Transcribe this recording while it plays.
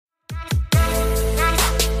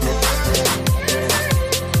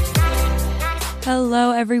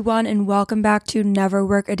Hello, everyone, and welcome back to Never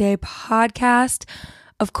Work a Day podcast.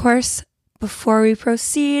 Of course, before we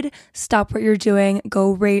proceed, stop what you're doing,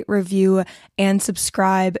 go rate, review, and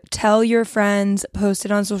subscribe. Tell your friends, post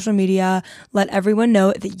it on social media, let everyone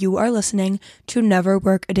know that you are listening to Never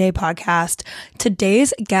Work a Day podcast.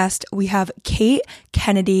 Today's guest, we have Kate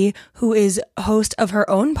Kennedy, who is host of her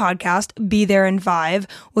own podcast, Be There in 5,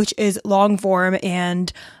 which is long form,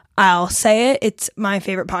 and I'll say it, it's my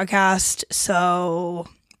favorite podcast. So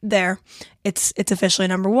there, it's officially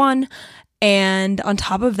number one. And on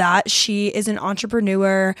top of that, she is an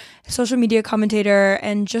entrepreneur, social media commentator,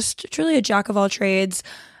 and just truly a jack of all trades.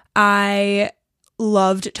 I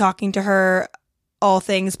loved talking to her, all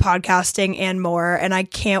things podcasting and more, and I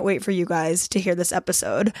can't wait for you guys to hear this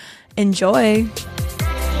episode. Enjoy.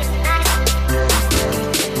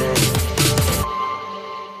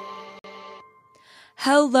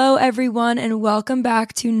 Hello, everyone, and welcome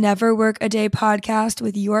back to Never Work a Day podcast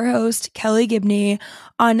with your host, Kelly Gibney.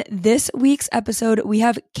 On this week's episode, we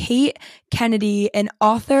have Kate Kennedy, an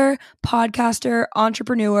author, podcaster,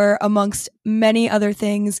 entrepreneur, amongst many other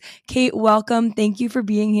things. Kate, welcome. Thank you for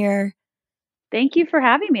being here. Thank you for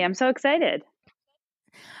having me. I'm so excited.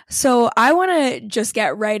 So I want to just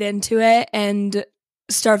get right into it and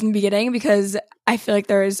start from the beginning because I feel like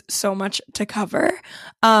there is so much to cover.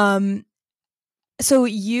 So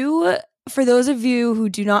you, for those of you who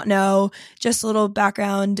do not know, just a little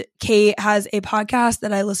background, Kate has a podcast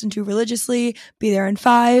that I listen to religiously, Be There in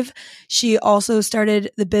 5. She also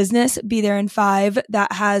started the business, Be There in 5,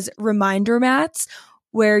 that has reminder mats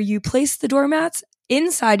where you place the doormats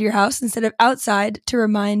inside your house instead of outside to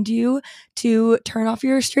remind you to turn off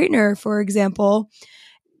your straightener, for example.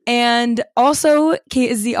 And also,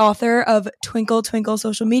 Kate is the author of Twinkle Twinkle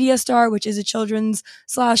Social Media Star, which is a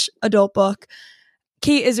children's/adult book.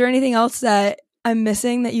 Kate, is there anything else that I'm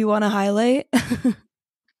missing that you want to highlight?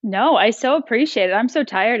 No, I so appreciate it. I'm so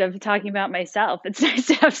tired of talking about myself. It's nice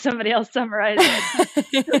to have somebody else summarize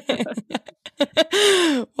it.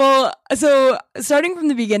 Well, so starting from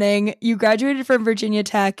the beginning, you graduated from Virginia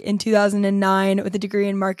Tech in 2009 with a degree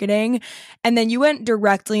in marketing, and then you went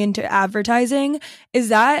directly into advertising. Is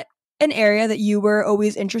that an area that you were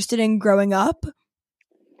always interested in growing up?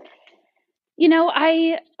 You know,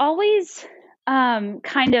 I always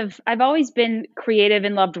I've always been creative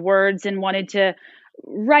and loved words and wanted to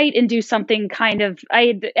write and do something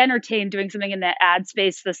I entertained doing something in the ad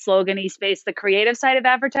space, the slogan-y space, the creative side of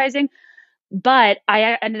advertising. But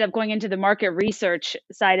I ended up going into the market research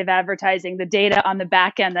side of advertising, the data on the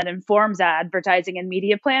back end that informs advertising and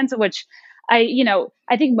media plans, which I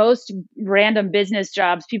think most random business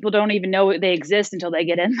jobs, people don't even know they exist until they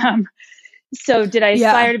get in them. So did I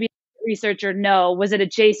aspire to be a researcher? No. Was it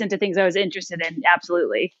adjacent to things I was interested in?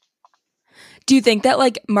 Absolutely. Do you think that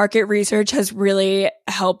like market research has really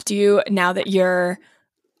helped you now that you're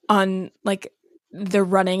on like the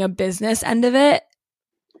running a business end of it?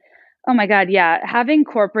 Oh my God. Yeah. Having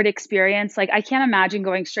corporate experience, like I can't imagine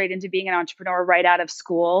going straight into being an entrepreneur right out of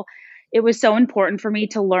school. It was so important for me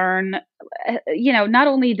to learn, not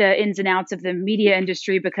only the ins and outs of the media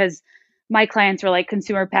industry, because my clients were like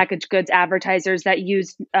consumer packaged goods advertisers that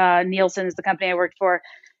used Nielsen, is the company I worked for,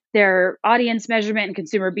 their audience measurement and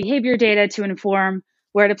consumer behavior data to inform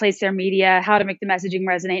where to place their media, how to make the messaging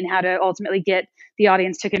resonate, and how to ultimately get the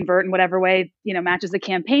audience to convert in whatever way, matches the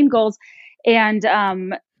campaign goals. And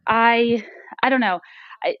I don't know.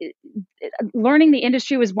 Learning the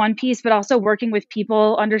industry was one piece, but also working with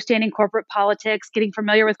people, understanding corporate politics, getting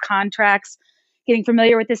familiar with contracts, getting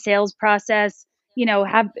familiar with the sales process,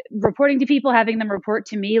 reporting to people, having them report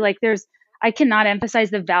to me. Like I cannot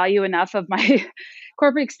emphasize the value enough of my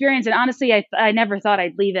corporate experience. And honestly, I never thought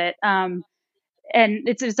I'd leave it. And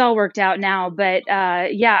it's all worked out now. But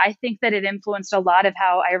I think that it influenced a lot of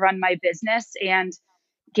how I run my business and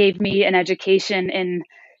gave me an education in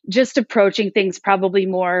just approaching things probably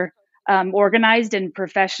more organized and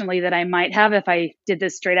professionally than I might have if I did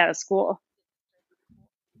this straight out of school.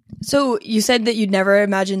 So you said that you'd never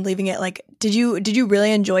imagined leaving it. Like, did you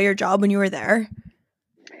really enjoy your job when you were there?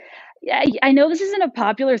 Yeah, I know this isn't a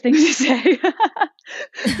popular thing to say,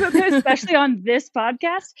 especially on this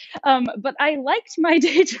podcast, but I liked my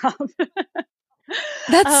day job.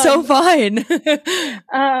 That's so fine. But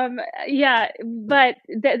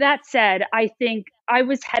that said, I think I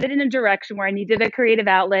was headed in a direction where I needed a creative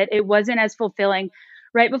outlet. It wasn't as fulfilling.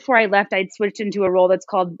 Right before I left, I'd switched into a role that's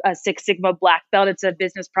called a Six Sigma Black Belt. It's a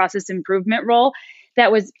business process improvement role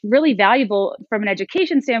that was really valuable from an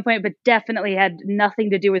education standpoint, but definitely had nothing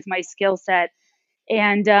to do with my skill set.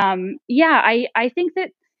 And I think that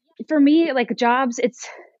for me, like jobs, it's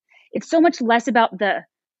so much less about the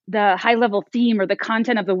the high level theme or the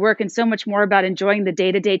content of the work and so much more about enjoying the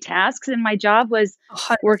day-to-day tasks. And my job was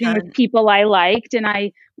working with 100%. people I liked, and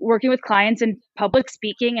I working with clients and public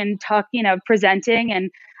speaking and talking, presenting. And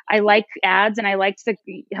I like ads, and I liked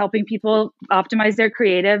helping people optimize their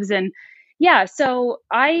creatives. And yeah, so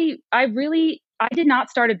I did not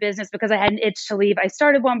start a business because I had an itch to leave. I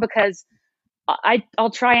started one because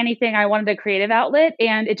I'll try anything. I wanted a creative outlet,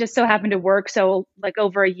 and it just so happened to work. So like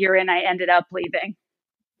over a year in, I ended up leaving.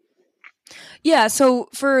 Yeah, so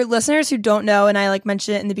for listeners who don't know, and I like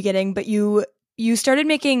mentioned it in the beginning, but you started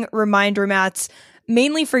making reminder mats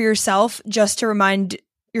mainly for yourself, just to remind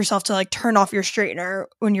yourself to like turn off your straightener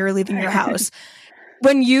when you're leaving your house.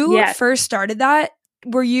 When you Yes. first started that,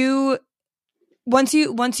 were you once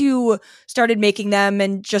you started making them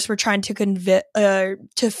and just were trying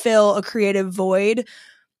to fill a creative void,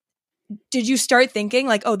 did you start thinking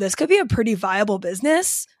like, oh, this could be a pretty viable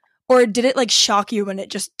business? Or did it like shock you when it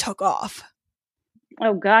just took off?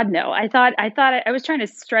 Oh God, no. I was trying to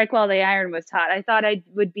strike while the iron was hot. I thought I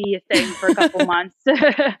would be a thing for a couple months.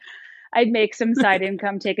 I'd make some side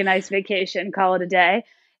income, take a nice vacation, call it a day.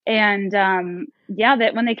 And yeah,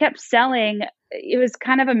 that when they kept selling, it was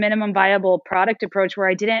kind of a minimum viable product approach where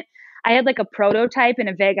I had like a prototype and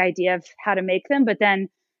a vague idea of how to make them. But then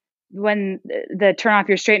when the turn off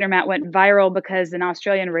your straightener mat went viral because an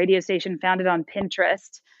Australian radio station found it on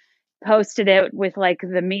Pinterest, posted it with like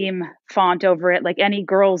the meme font over it, like any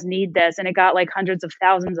girls need this, and it got like hundreds of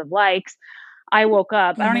thousands of likes. I woke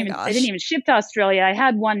up. Oh my It didn't gosh. even ship to Australia. I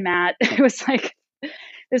had one mat. It was like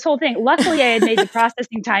this whole thing. Luckily, I had made the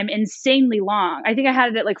processing time insanely long. I think I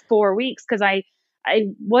had it at like 4 weeks because I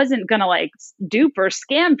wasn't gonna like dupe or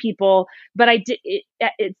scam people, but I did.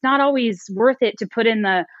 It's not always worth it to put in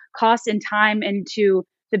the cost and time into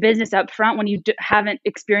the business up front when you haven't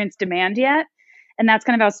experienced demand yet. And that's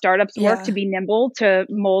kind of how startups work, to Yeah. be nimble, to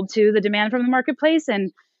mold to the demand from the marketplace.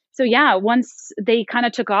 And so, yeah, once they kind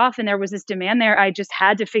of took off and there was this demand there, I just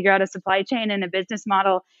had to figure out a supply chain and a business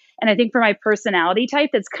model. And I think for my personality type,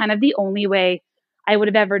 that's kind of the only way I would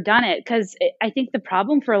have ever done it. Because I think the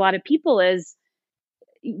problem for a lot of people is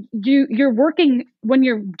you're working when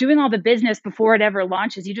you're doing all the business before it ever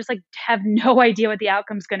launches. You just like have no idea what the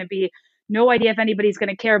outcome's going to be, no idea if anybody's going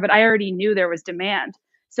to care. But I already knew there was demand.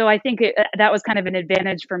 So I think that was kind of an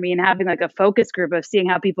advantage for me in having like a focus group of seeing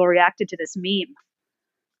how people reacted to this meme.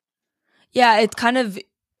 Yeah, it's kind of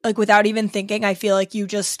like without even thinking, I feel like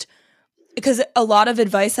because a lot of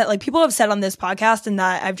advice that like people have said on this podcast and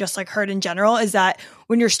that I've just like heard in general is that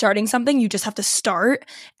when you're starting something, you just have to start,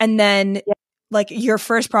 and then like your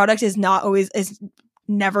first product is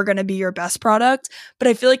never going to be your best product. But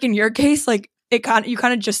I feel like in your case, like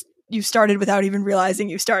you started without even realizing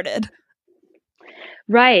you started.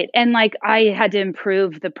 Right. And like I had to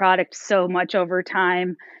improve the product so much over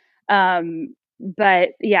time. But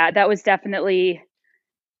yeah, that was definitely,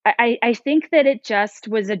 I think that it just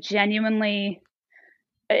was a genuinely,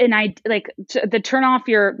 and the turn off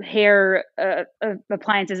your hair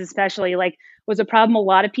appliances, especially, like was a problem a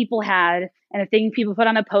lot of people had, and a thing people put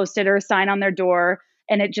on a post-it or a sign on their door.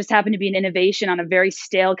 And it just happened to be an innovation on a very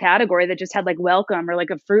stale category that just had like welcome or like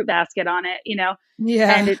a fruit basket on it. And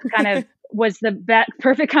Yeah. it kind of was the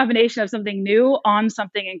perfect combination of something new on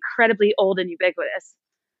something incredibly old and ubiquitous.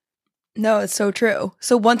 No, it's so true.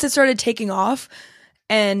 So once it started taking off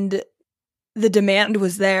and the demand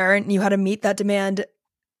was there and you had to meet that demand,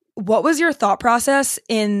 what was your thought process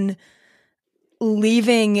in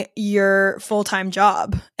leaving your full-time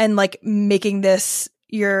job and like making this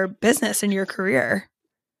your business and your career?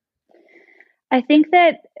 I think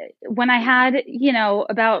that when I had,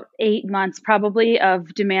 about 8 months probably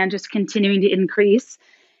of demand just continuing to increase,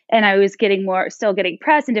 and I was still getting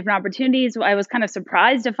press and different opportunities, I was kind of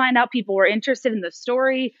surprised to find out people were interested in the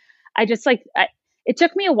story. It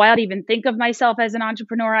took me a while to even think of myself as an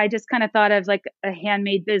entrepreneur. I just kind of thought of like a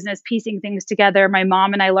handmade business, piecing things together. My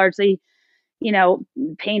mom and I largely,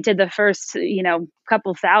 painted the first,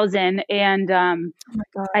 couple thousand. And Oh my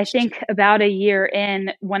I gosh. think about a year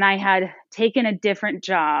in, when I had taken a different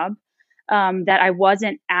job that I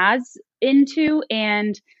wasn't as into,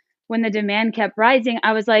 and when the demand kept rising,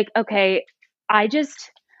 I was like, okay, I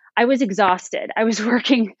was exhausted. I was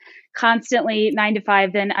working constantly 9 to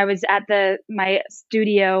 5. Then I was at my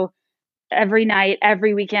studio every night,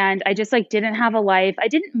 every weekend. I just like didn't have a life. I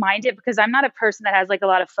didn't mind it because I'm not a person that has like a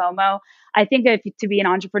lot of FOMO. I think that to be an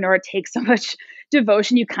entrepreneur, it takes so much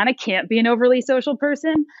devotion. You kind of can't be an overly social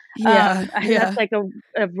person. Yeah. That's Yeah. like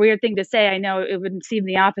a weird thing to say. I know it would seem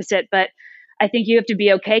the opposite, but I think you have to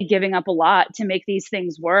be okay giving up a lot to make these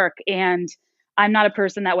things work. And I'm not a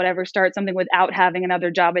person that would ever start something without having another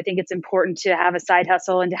job. I think it's important to have a side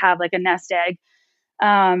hustle and to have like a nest egg.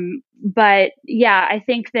 But yeah, I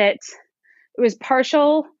think that it was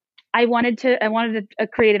partial. I wanted a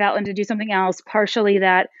creative outlet to do something else. Partially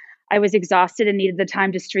that I was exhausted and needed the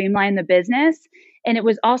time to streamline the business. And it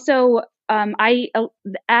was also,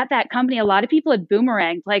 at that company, a lot of people had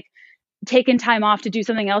boomeranged, like taken time off to do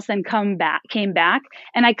something else, then came back.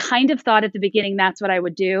 And I kind of thought at the beginning, that's what I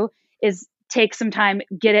would do, is take some time,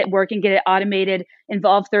 get it working, get it automated,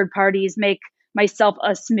 involve third parties, make myself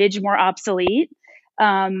a smidge more obsolete.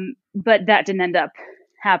 But that didn't end up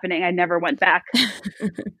happening. I never went back.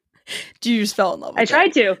 You just fell in love with it? I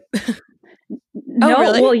tried to. No,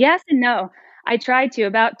 really? Well, yes and no. I tried to.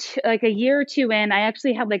 About like a year or two in, I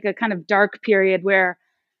actually had like a kind of dark period where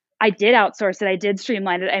I did outsource it. I did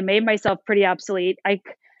streamline it. I made myself pretty obsolete. I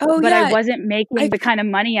wasn't making the kind of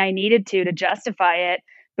money I needed to justify it,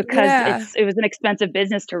 because it was an expensive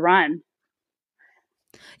business to run.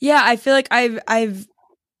 Yeah, I feel like I've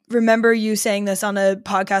remember you saying this on a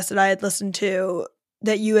podcast that I had listened to,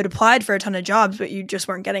 that you had applied for a ton of jobs, but you just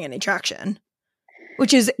weren't getting any traction,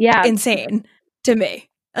 which is insane to me.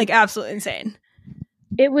 Like absolutely insane.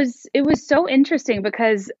 It was so interesting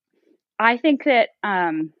because I think that,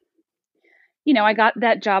 I got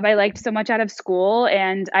that job I liked so much out of school,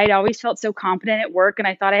 and I'd always felt so confident at work, and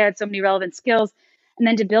I thought I had so many relevant skills. And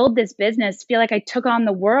then to build this business, feel like I took on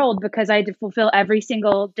the world because I had to fulfill every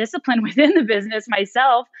single discipline within the business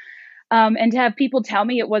myself. And to have people tell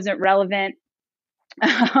me it wasn't relevant,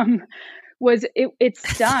 it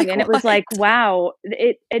stung. And it was like, wow,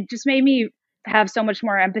 it just made me have so much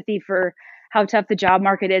more empathy for how tough the job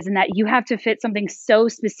market is, and that you have to fit something so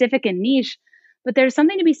specific and niche. But there's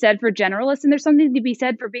something to be said for generalists, and there's something to be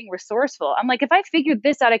said for being resourceful. I'm like, if I figured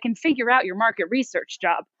this out, I can figure out your market research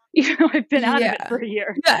job. I've been out of it for a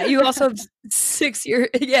year. Yeah, you also have 6 years.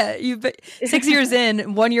 Yeah, you've 6 years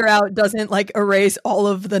in, 1 year out doesn't like erase all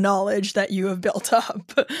of the knowledge that you have built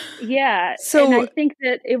up. Yeah. So, and I think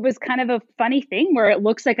that it was kind of a funny thing where it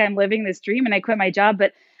looks like I'm living this dream and I quit my job,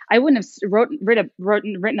 but I wouldn't have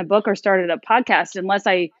written a book or started a podcast unless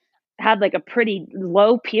I had like a pretty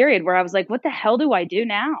low period where I was like, what the hell do I do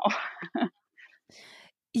now?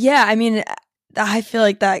 Yeah, I mean, I feel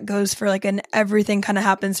like that goes for like everything kind of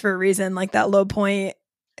happens for a reason, like that low point.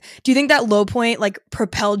 Do you think that low point like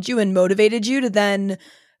propelled you and motivated you to then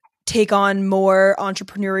take on more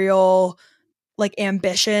entrepreneurial like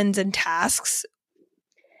ambitions and tasks?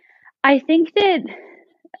 I think that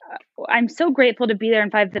I'm so grateful to be there in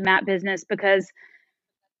Five the Mat business, because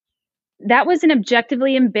that was an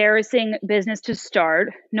objectively embarrassing business to start.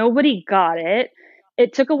 Nobody got it.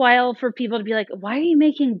 It took a while for people to be like, why are you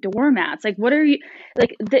making doormats? Like, what are you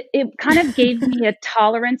like? It kind of gave me a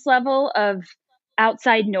tolerance level of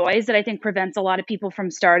outside noise that I think prevents a lot of people from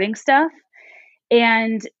starting stuff.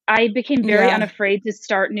 And I became very unafraid to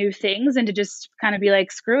start new things and to just kind of be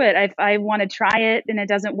like, screw it. I want to try it and it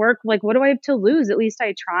doesn't work. Like, what do I have to lose? At least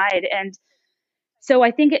I tried. And so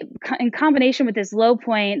I think in combination with this low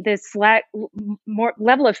point, this more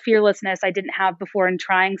level of fearlessness I didn't have before in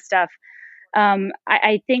trying stuff.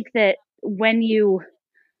 I think that when you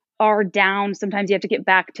are down, sometimes you have to get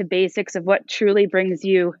back to basics of what truly brings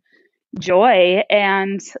you joy.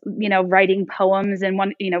 And, writing poems and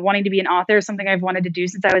wanting to be an author is something I've wanted to do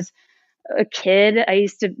since I was a kid. I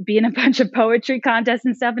used to be in a bunch of poetry contests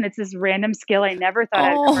and stuff, and it's this random skill I never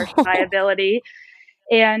thought had commercial viability.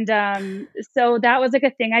 And so that was like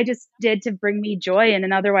a thing I just did to bring me joy in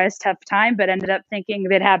an otherwise tough time, but ended up thinking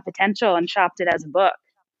it had potential and shopped it as a book.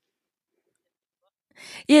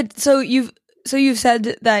 Yeah, so you've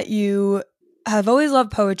said that you have always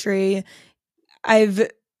loved poetry. I've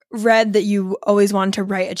read that you always wanted to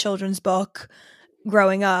write a children's book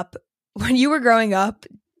growing up. When you were growing up,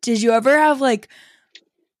 did you ever have like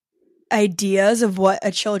ideas of what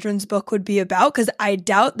a children's book would be about? Because I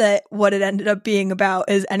doubt that what it ended up being about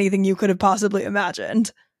is anything you could have possibly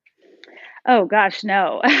imagined. Oh gosh,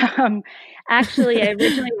 no. Actually, I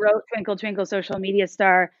originally wrote Twinkle Twinkle Social Media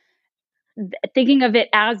Star thinking of it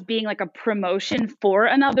as being like a promotion for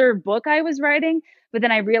another book I was writing. But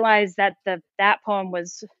then I realized that that poem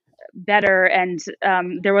was better, and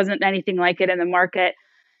there wasn't anything like it in the market.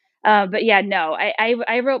 But yeah, no,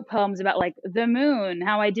 I wrote poems about like the moon,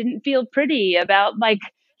 how I didn't feel pretty, about like,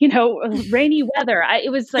 rainy weather.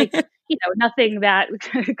 It was like, nothing that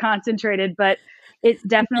concentrated, but it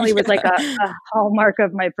definitely was like a hallmark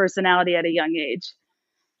of my personality at a young age.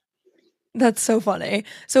 That's so funny.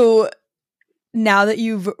 So now that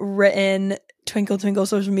you've written Twinkle Twinkle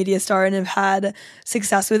Social Media Star and have had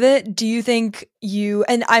success with it, do you think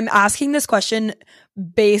and I'm asking this question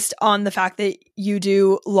based on the fact that you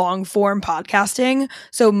do long form podcasting.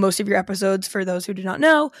 So most of your episodes, for those who do not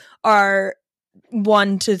know, are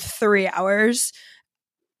 1 to 3 hours.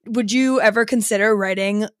 Would you ever consider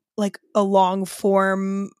writing like a longer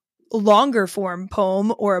form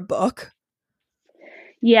poem or a book?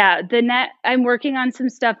 Yeah, I'm working on some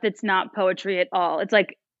stuff that's not poetry at all. It's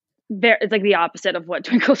like the opposite of what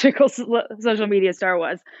Twinkle Twinkle Social Media Star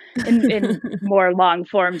was in more long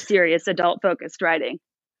form, serious, adult focused writing.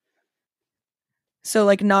 So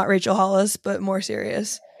like not Rachel Hollis, but more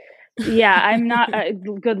serious. Yeah, I'm not,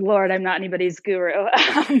 good Lord, I'm not anybody's guru.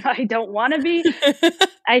 I don't want to be.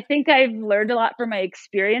 I think I've learned a lot from my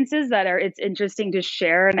experiences it's interesting to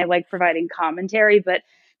share, and I like providing commentary, but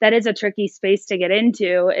that is a tricky space to get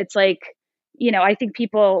into. It's like, I think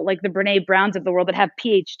people like the Brene Browns of the world that have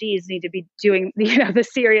PhDs need to be doing, the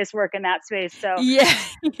serious work in that space. So yeah.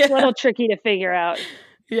 It's a little tricky to figure out.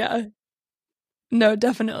 Yeah. No,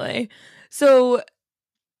 definitely. So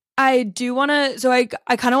I do want to,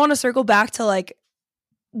 I kind of want to circle back to like,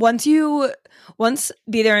 once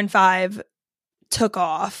Be There in 5 took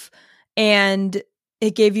off and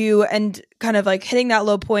it gave you, and kind of like hitting that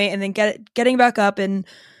low point and then getting back up and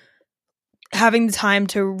having the time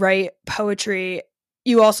to write poetry,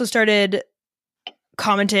 you also started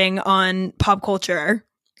commenting on pop culture,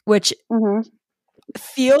 which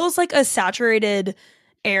feels like a saturated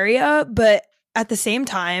area, but at the same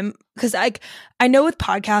time, because I know with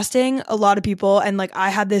podcasting, a lot of people, and like I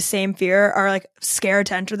had this same fear, are like scared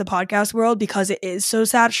to enter the podcast world because it is so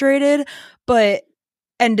saturated.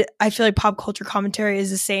 And I feel like pop culture commentary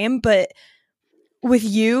is the same, but with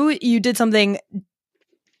you did something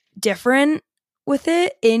different with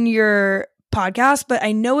it in your podcast, but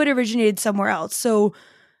I know it originated somewhere else. So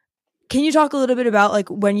can you talk a little bit about like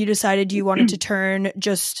when you decided you wanted to turn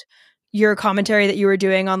just your commentary that you were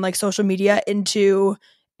doing on like social media into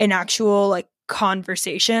an actual like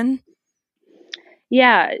conversation?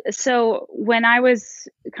 Yeah. So when I was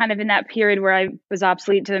kind of in that period where I was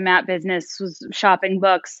obsolete to the map business, was shopping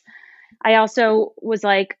books, I also was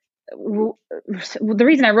like, the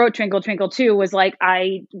reason I wrote Twinkle Twinkle too was like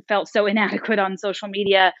I felt so inadequate on social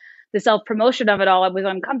media. The self-promotion of it all, I was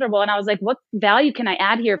uncomfortable. And I was like, what value can I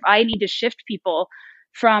add here if I need to shift people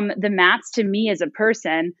from the mats to me as a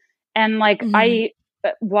person? And like, I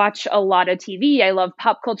watch a lot of TV. I love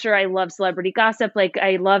pop culture. I love celebrity gossip. Like,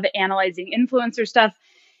 I love analyzing influencer stuff.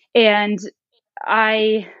 And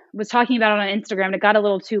I was talking about it on Instagram and it got a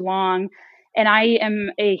little too long. And I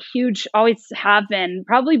am a huge, always have been,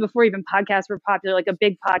 probably before even podcasts were popular, like a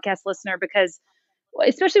big podcast listener, because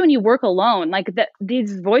especially when you work alone, like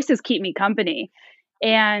these voices keep me company.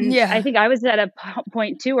 And I think I was at a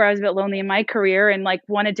point too where I was a bit lonely in my career and like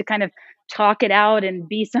wanted to kind of talk it out and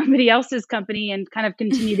be somebody else's company and kind of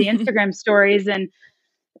continue the Instagram stories. And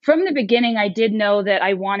from the beginning, I did know that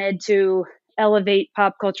I wanted to elevate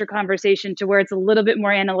pop culture conversation to where it's a little bit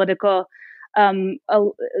more analytical.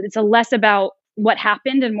 It's a less about what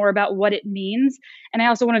happened and more about what it means. And I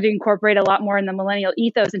also wanted to incorporate a lot more in the millennial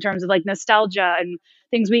ethos in terms of like nostalgia and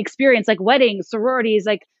things we experience, like weddings, sororities.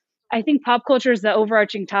 Like, I think pop culture is the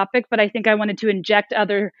overarching topic, but I think I wanted to inject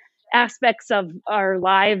other aspects of our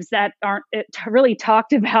lives that aren't really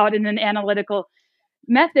talked about in an analytical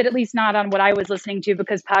method, at least not on what I was listening to,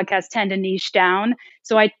 because podcasts tend to niche down.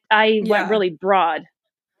 So I went really broad.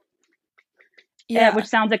 Which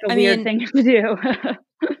sounds like a weird thing to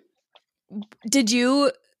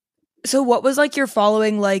do. So what was like your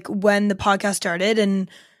following like when the podcast started, and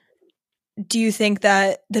do you think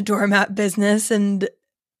that the doormat business and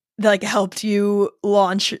like helped you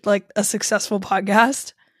launch like a successful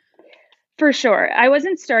podcast? For sure. I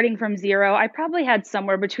wasn't starting from zero. I probably had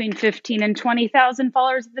somewhere between 15 and 20,000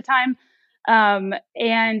 followers at the time.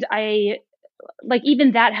 And I like,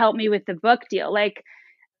 even that helped me with the book deal. Like,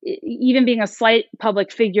 even being a slight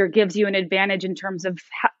public figure gives you an advantage in terms of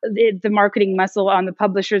the marketing muscle on the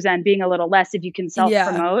publisher's end being a little less if you can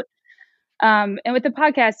self-promote. And with the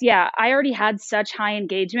podcast, I already had such high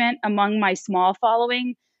engagement among my small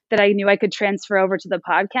following that I knew I could transfer over to the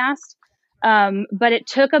podcast. But it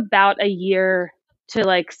took about a year to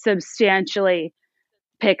like substantially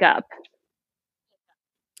pick up.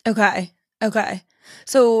 Okay.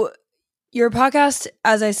 So your podcast,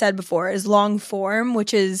 as I said before, is long form,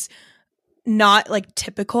 which is not like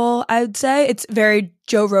typical, I would say. It's very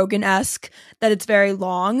Joe Rogan-esque that it's very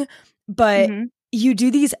long, but you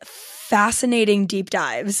do these fascinating deep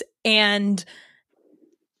dives, and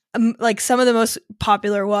like some of the most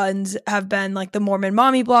popular ones have been like the Mormon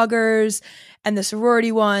mommy bloggers and the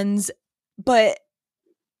sorority ones, But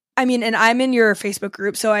I mean, and I'm in your Facebook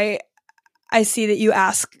group, so I see that you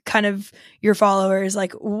ask kind of your followers,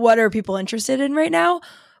 like, what are people interested in right now?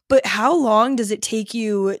 But how long does it take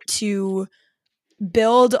you to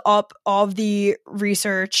build up all of the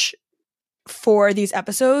research for these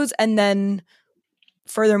episodes? And then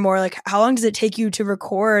furthermore, like, how long does it take you to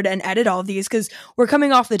record and edit all of these? Because we're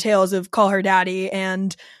coming off the tails of Call Her Daddy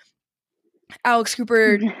and Alex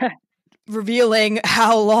Cooper revealing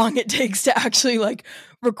how long it takes to actually like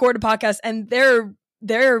record a podcast, and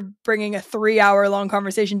they're bringing a 3-hour long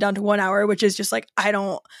conversation down to 1 hour, which is just like,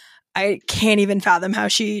 I can't even fathom how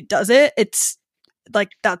she does it. It's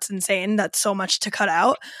like, that's insane. That's so much to cut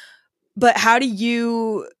out. But how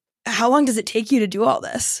long does it take you to do all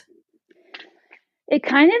this? It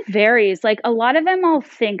kind of varies. Like, a lot of them I'll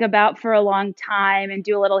think about for a long time and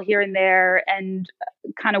do a little here and there and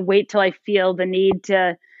kind of wait till I feel the need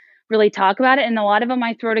to really talk about it. And a lot of them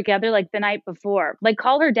I throw together like the night before. Like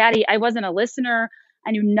Call Her Daddy, I wasn't a listener.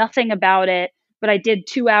 I knew nothing about it, but I did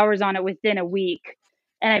 2 hours on it within a week.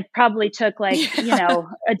 And I probably took like,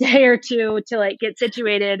 a day or two to like get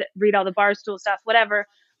situated, read all the Barstool stuff, whatever.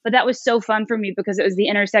 But that was so fun for me because it was the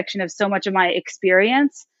intersection of so much of my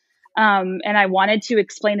experience. And I wanted to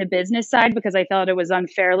explain the business side because I felt it was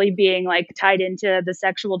unfairly being like tied into the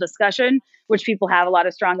sexual discussion, which people have a lot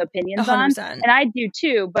of strong opinions 100%. on. And I do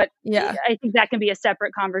too, but yeah, I think that can be a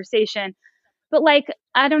separate conversation. But like,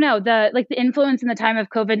 I don't know, the influence in the time of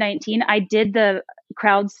COVID-19, I did the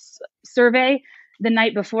crowds survey the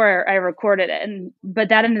night before I recorded it. But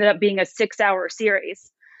that ended up being a 6-hour series.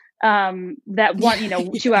 That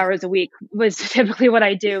one, 2 hours a week was typically what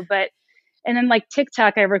I do. And then like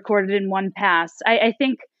TikTok, I recorded in one pass. I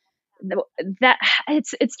think that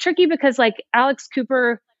it's tricky because like Alex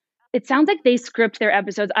Cooper, it sounds like they script their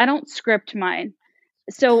episodes. I don't script mine.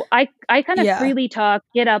 So I kind of freely talk,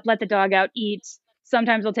 get up, let the dog out, eat.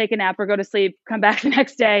 Sometimes I'll take a nap or go to sleep, come back the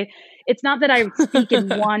next day. It's not that I speak in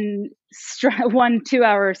one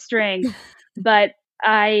 2-hour string, but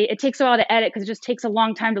it takes a while to edit because it just takes a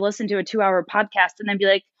long time to listen to a 2-hour podcast and then be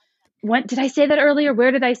like, when did I say that earlier?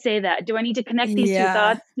 Where did I say that? Do I need to connect these two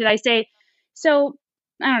thoughts? Did I say? So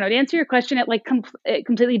I don't know. To answer your question, it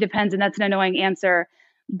completely depends, and that's an annoying answer.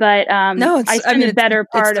 But no, I spend the better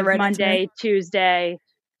part of Monday, Tuesday,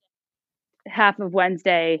 half of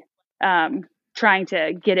Wednesday, trying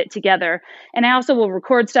to get it together. And I also will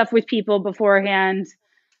record stuff with people beforehand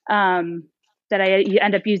that I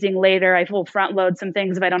end up using later. I will front load some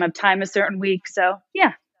things if I don't have time a certain week. So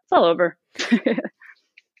yeah, it's all over.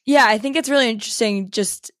 Yeah, I think it's really interesting,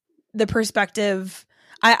 just the perspective.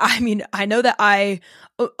 I mean, I know that a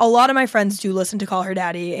lot of my friends do listen to Call Her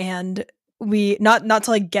Daddy, and we not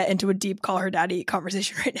to like get into a deep Call Her Daddy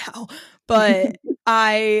conversation right now, but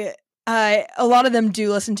a lot of them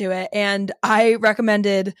do listen to it, and I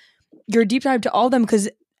recommended your deep dive to all of them because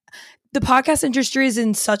the podcast industry is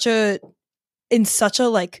in such a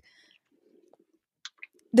like,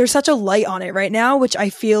 there's such a light on it right now, which I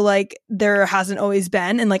feel like there hasn't always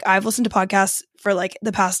been. And like, I've listened to podcasts for like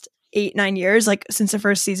the past 8-9 years, like since the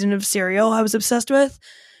first season of Serial I was obsessed with.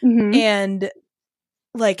 Mm-hmm. And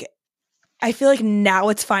like, I feel like now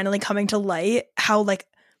it's finally coming to light how like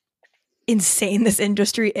insane this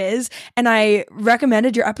industry is. And I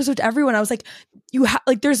recommended your episode to everyone. I was like,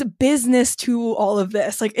 like, there's a business to all of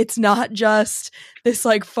this. Like, it's not just this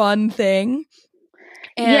like fun thing.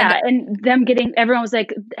 And them everyone was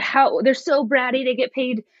like, how they're so bratty, they get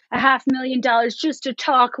paid $500,000 just to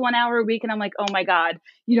talk 1 hour a week. And I'm like, oh my God,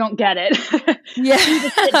 you don't get it. Yeah. You need to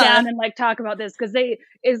sit down and like talk about this because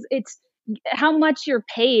it's how much you're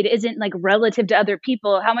paid isn't like relative to other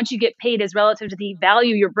people. How much you get paid is relative to the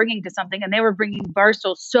value you're bringing to something. And they were bringing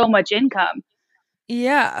Barstool so much income.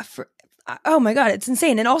 Yeah. Oh my God, it's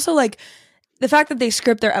insane. And also like the fact that they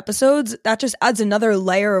script their episodes, that just adds another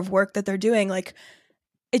layer of work that they're doing. Like,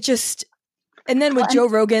 it just, and then with Joe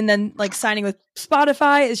Rogan, then like signing with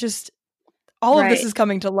Spotify, it's just all of this is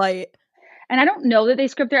coming to light. And I don't know that they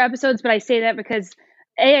script their episodes, but I say that because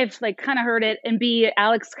A, I've like kind of heard it, and B,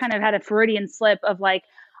 Alex kind of had a Freudian slip of like,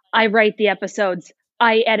 I write the episodes,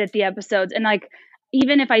 I edit the episodes. And like,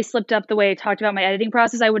 even if I slipped up the way I talked about my editing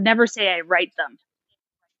process, I would never say I write them.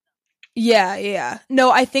 Yeah.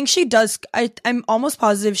 No, I think she does. I'm almost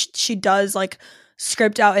positive she does like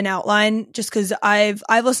script out an outline, just because I've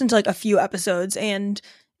listened to like a few episodes and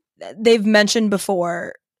they've mentioned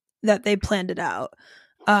before that they planned it out.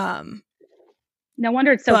 No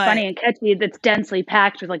wonder it's so funny and catchy. That's densely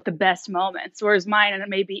packed with like the best moments, whereas mine, and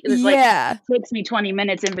maybe it was like takes me 20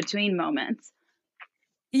 minutes in between moments.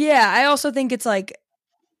 Yeah, I also think it's like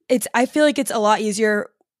I feel like it's a lot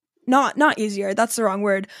easier not easier, that's the wrong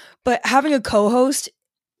word, but having a co-host,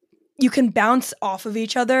 you can bounce off of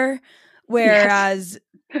each other, whereas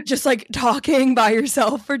just like talking by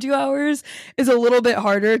yourself for 2 hours is a little bit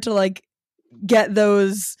harder to like get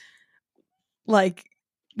those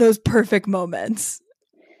perfect moments.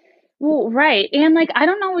 Well, right. And like, I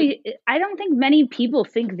don't think many people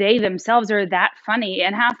think they themselves are that funny.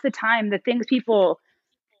 And half the time, the things people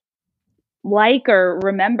like or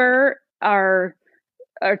remember are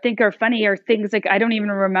or think are funny are things like I don't even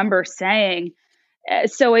remember saying.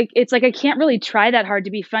 So it's like I can't really try that hard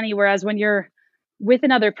to be funny. Whereas when you're with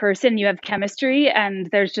another person, you have chemistry and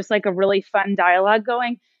there's just like a really fun dialogue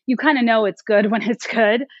going. You kind of know it's good when it's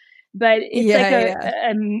good, but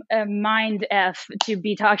it's a mind f to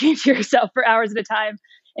be talking to yourself for hours at a time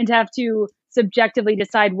and to have to subjectively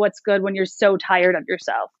decide what's good when you're so tired of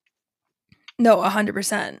yourself. No,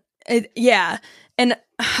 100%. Yeah. And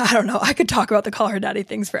I don't know, I could talk about the Call Her Daddy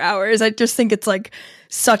things for hours. I just think it's like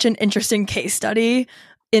such an interesting case study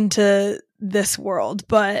into this world.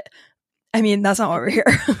 But I mean, that's not why we're here.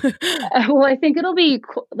 Well, I think it'll be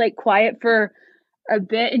like quiet for a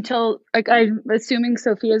bit until like I'm assuming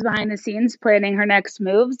Sophia's behind the scenes planning her next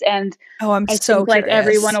moves. And I'm I so think like curious.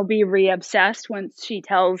 everyone will be re-obsessed once she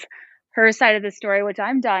tells her side of the story, which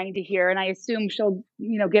I'm dying to hear. And I assume she'll,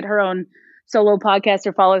 get her own solo podcast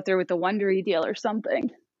or follow through with the Wondery deal or something.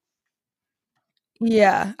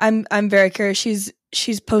 Yeah, I'm very curious.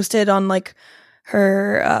 She's posted on like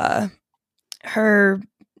her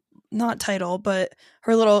not title, but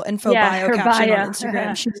her little info bio caption on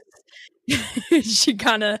Instagram. She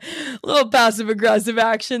kind of a little passive aggressive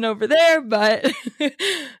action over there, but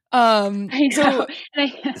I know.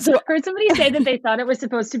 So I heard somebody say that they thought it was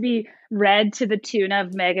supposed to be read to the tune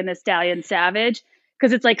of Megan Thee Stallion Savage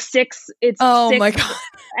because it's like six my God.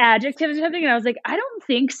 adjectives or something, and I was like, I don't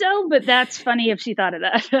think so, but that's funny if she thought of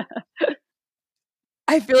that.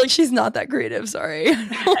 I feel like she's not that creative. Sorry,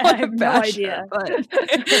 I have no idea. But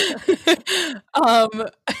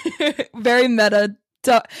very meta.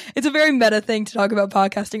 It's a very meta thing to talk about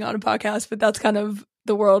podcasting on a podcast, but that's kind of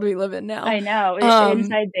the world we live in now. I know.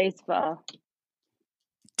 Inside baseball.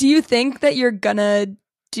 Do you think that you're gonna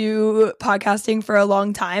do podcasting for a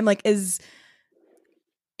long time? Like, is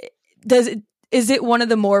it one of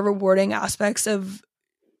the more rewarding aspects of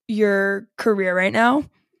your career right now?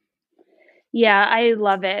 Yeah, I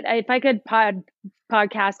love it. If I could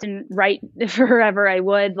podcast and write forever, I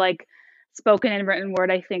would. Like spoken and written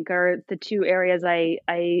word, I think are the two areas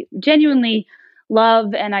I genuinely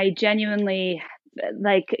love, and I genuinely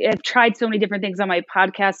like. I've tried so many different things on my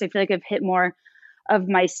podcast. I feel like I've hit more of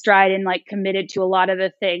my stride and like committed to a lot of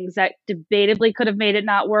the things that debatably could have made it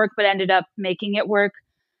not work, but ended up making it work.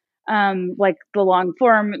 Like the long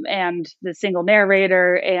form and the single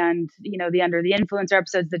narrator and, the Under the Influencer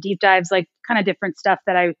episodes, the deep dives, like kind of different stuff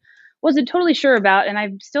that I wasn't totally sure about. And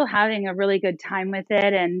I'm still having a really good time with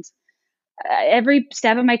it. And every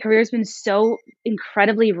step of my career has been so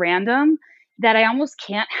incredibly random that I almost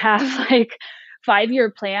can't have like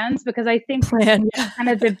 5-year plans, because I think kind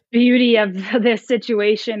of the beauty of this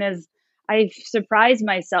situation is I've surprised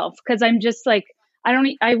myself, because I'm just like,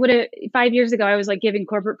 I would have 5 years ago, I was like giving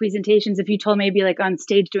corporate presentations. If you told me I'd be like on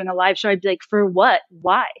stage doing a live show, I'd be like, for what?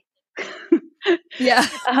 Why? Yeah.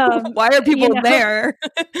 Why are people there?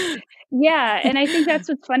 Yeah. And I think that's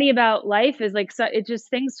what's funny about life is like, so it just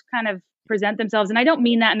things kind of present themselves. And I don't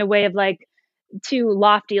mean that in a way of like too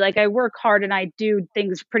lofty. Like I work hard and I do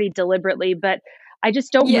things pretty deliberately, but I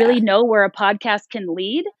just don't really know where a podcast can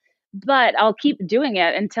lead. But I'll keep doing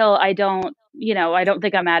it until I don't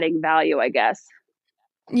think I'm adding value, I guess.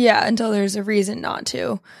 Yeah, until there's a reason not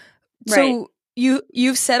to. Right. So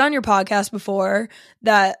you've said on your podcast before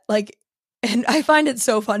that like, and I find it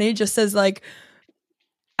so funny just as like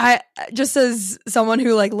as someone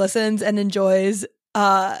who like listens and enjoys,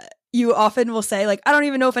 you often will say like, I don't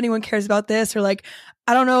even know if anyone cares about this, or like,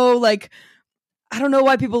 I don't know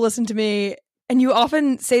why people listen to me. And you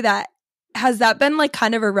often say that. Has that been like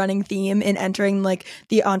kind of a running theme in entering like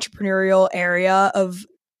the entrepreneurial area of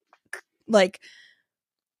like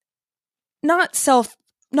not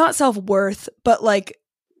self-worth, but like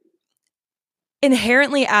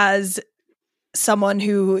inherently as someone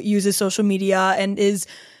who uses social media and is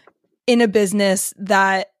in a business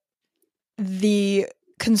that the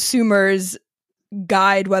consumers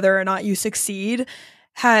guide whether or not you succeed,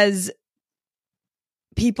 has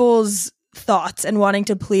people's thoughts and wanting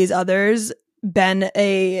to please others been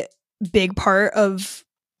a big part of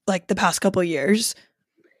like the past couple of years?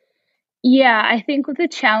 Yeah, I think with the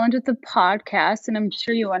challenge with the podcast, and I'm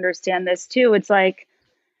sure you understand this too, it's like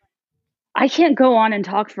I can't go on and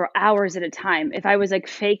talk for hours at a time if I was like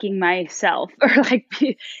faking myself or like,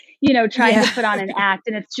 trying Yeah. to put on an act.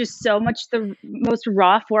 And it's just so much the most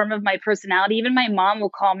raw form of my personality. Even my mom will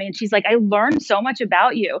call me and she's like, I learned so much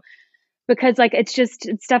about you because like it's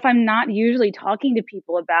stuff I'm not usually talking to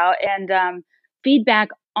people about. And feedback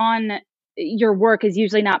on your work is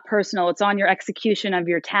usually not personal. It's on your execution of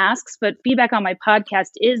your tasks, but feedback on my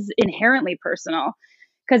podcast is inherently personal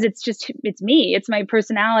because it's me, it's my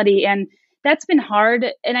personality. And that's been hard.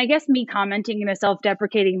 And I guess me commenting in a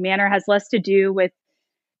self-deprecating manner has less to do with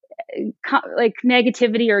like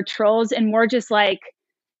negativity or trolls and more just like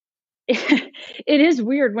it is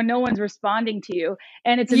weird when no one's responding to you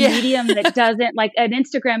and it's a Yeah. medium that doesn't like an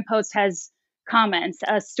Instagram post has comments,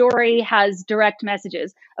 a story has direct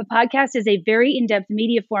messages. A podcast is a very in-depth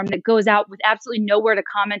media form that goes out with absolutely nowhere to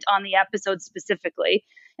comment on the episode specifically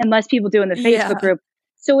unless people do in the Facebook Yeah. group.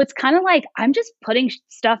 So it's kind of like I'm just putting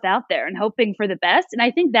stuff out there and hoping for the best. And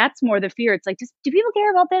I think that's more the fear. It's like, just do people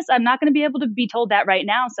care about this? I'm not going to be able to be told that right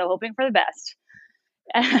now. So hoping for the best.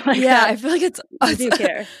 Like Yeah, that. I feel like I do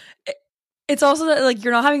care. It's also that like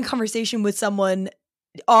you're not having a conversation with someone.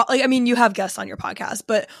 Like, I mean, you have guests on your podcast,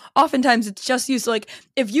 but oftentimes it's just you. So like,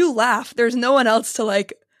 if you laugh, there's no one else to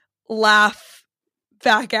like laugh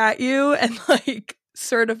back at you and like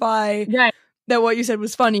certify Right. that what you said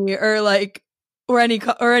was funny or like or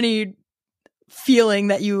any feeling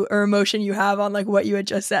that you or emotion you have on like what you had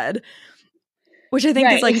just said, which I think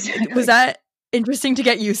Right, is like exactly. was that interesting to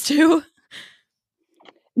get used to?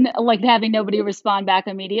 Like having nobody respond back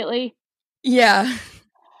immediately. Yeah.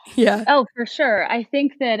 Yeah. Oh, for sure. I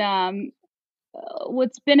think that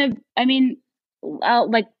what's been I mean,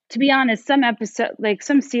 like to be honest, some episode, like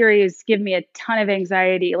some series, give me a ton of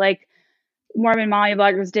anxiety. Like Mormon Mommy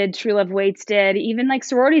Bloggers did, True Love Waits did, even like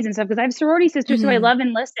sororities and stuff. Because I have sorority sisters who I Mhm. love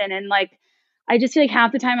and listen, and like I just feel like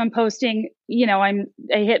half the time I'm posting, I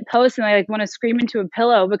hit post and I like want to scream into a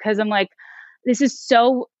pillow because I'm like, this is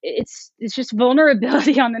so it's just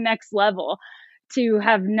vulnerability on the next level to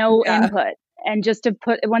have no Yeah. input and just to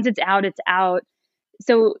put once it's out, it's out.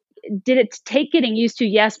 So did it take getting used to?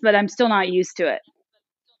 Yes, but I'm still not used to it.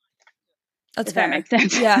 That's If that fair. makes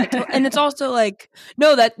sense. Yeah, and it's also like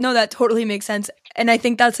that totally makes sense, and I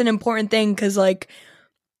think that's an important thing because like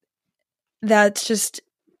that's just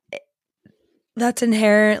that's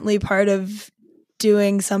inherently part of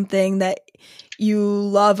doing something that you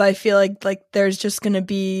love. I feel like there's just gonna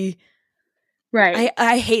be Right.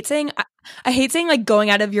 I hate saying I hate saying like going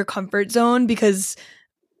out of your comfort zone because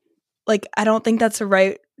like I don't think that's the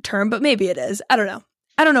right term, but maybe it is. I don't know.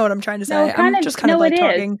 I don't know what I'm trying to No, say. I'm just kind of no, it like is.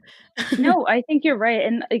 talking. No, I think you're right.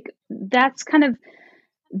 And like that's kind of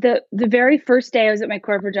the very first day I was at my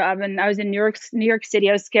corporate job and I was in New York City.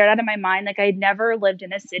 I was scared out of my mind. Like I'd never lived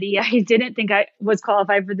in a city. I didn't think I was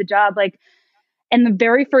qualified for the job. Like, and the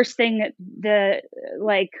very first thing that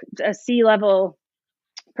like a C-level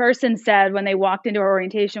person said when they walked into our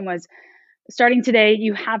orientation was, starting today,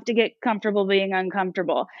 you have to get comfortable being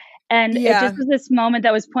uncomfortable. And it Yeah. just was this moment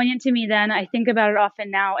that was poignant to me then. I think about it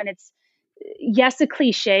often now. And it's, yes, a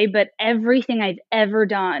cliche, but everything I've ever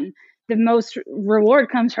done, the most reward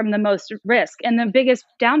comes from the most risk. And the biggest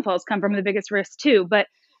downfalls come from the biggest risk too. But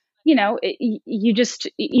you just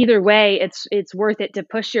either way, it's worth it to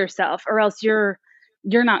push yourself, or else you're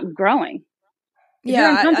not growing. If you're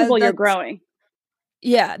Yeah, uncomfortable, you're that's growing.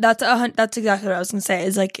 yeah, that's exactly what I was gonna say.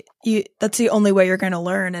 Is like that's the only way you're gonna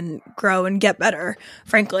learn and grow and get better.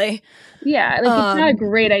 Frankly, Yeah, like it's not a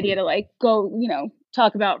great idea to like go,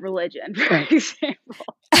 talk about religion, for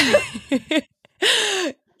example.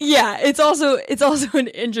 yeah, it's also an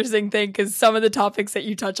interesting thing because some of the topics that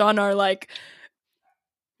you touch on are like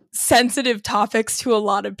sensitive topics to a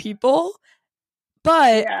lot of people.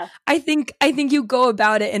 But Yeah. I think you go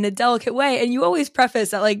about it in a delicate way, and you always preface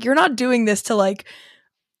that like you're not doing this to like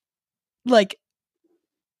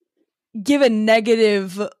give a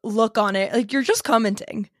negative look on it. Like you're just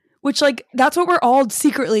commenting, which like that's what we're all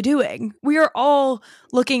secretly doing. We are all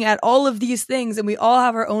looking at all of these things and we all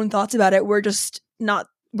have our own thoughts about it. We're just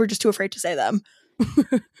too afraid to say them.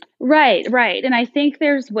 Right. And I think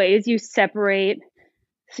there's ways you separate,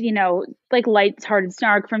 like light-hearted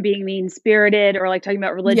snark from being mean-spirited, or like talking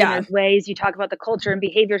about religion. Yeah. There's ways you talk about the culture and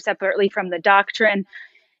behavior separately from the doctrine.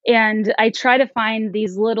 And I try to find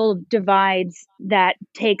these little divides that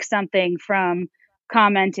take something from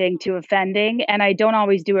commenting to offending. And I don't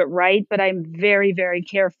always do it right, but I'm very, very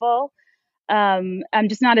careful. I'm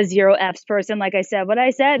just not a zero F's person. Like I said, what I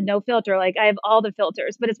said, no filter. Like I have all the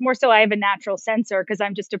filters, but it's more so I have a natural censor because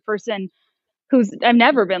I'm just a person I've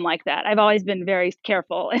never been like that. I've always been very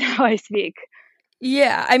careful in how I speak.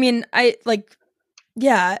 Yeah. I mean, I like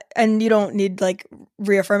Yeah, and you don't need like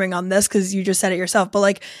reaffirming on this because you just said it yourself. But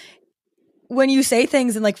like when you say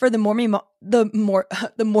things, and like for the Mormon the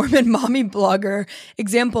Mormon mommy blogger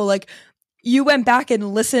example, like you went back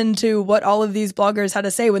and listened to what all of these bloggers had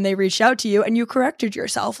to say when they reached out to you, and you corrected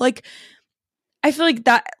yourself. Like I feel like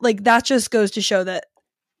that just goes to show that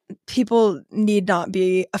people need not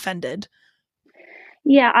be offended.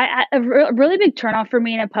 Yeah, a really big turnoff for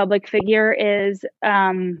me in a public figure is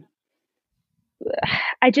I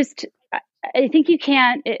just I think you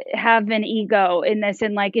can't have an ego in this,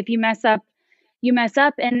 and like if you mess up, you mess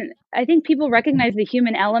up. And I think people recognize the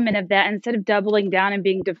human element of that instead of doubling down and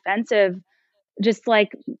being defensive, just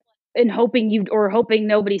like and hoping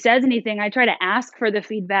nobody says anything. I try to ask for the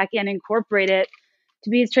feedback and incorporate it to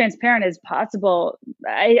be as transparent as possible.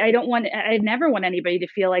 I never want anybody to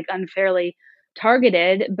feel like unfairly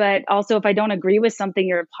targeted, but also if I don't agree with something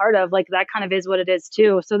you're a part of, like that kind of is what it is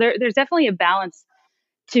too. So there's definitely a balance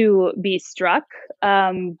to be struck.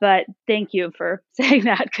 But thank you for saying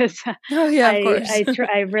that, because Oh yeah, of course.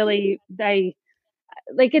 I really, I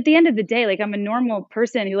like at the end of the day, like I'm a normal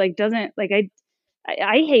person who like doesn't like,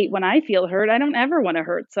 I hate when I feel hurt. I don't ever want to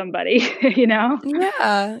hurt somebody, you know?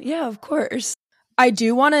 Yeah, of course. I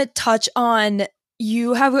do want to touch on,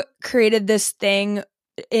 you have created this thing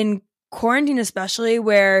in quarantine, especially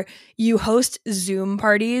where you host Zoom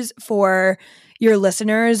parties for your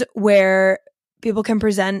listeners where people can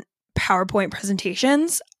present PowerPoint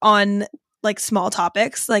presentations on like small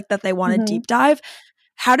topics like that they want to deep dive.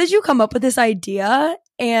 How did you come up with this idea?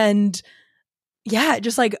 And yeah,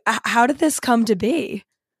 just like how did this come to be?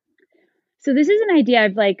 So this is an idea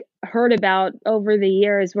I've like heard about over the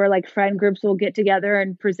years, where like friend groups will get together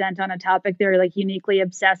and present on a topic they're like uniquely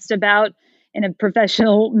obsessed about in a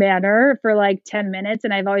professional manner for like 10 minutes.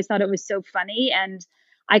 And I've always thought it was so funny. And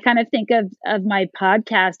I kind of think of my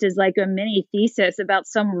podcast as like a mini thesis about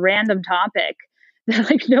some random topic that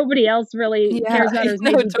like nobody else really Yeah, cares about or is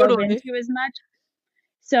no, maybe dove totally. into as much.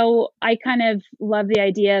 So I kind of love the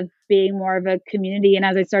idea of being more of a community. And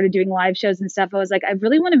as I started doing live shows and stuff, I was like, I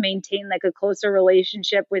really want to maintain like a closer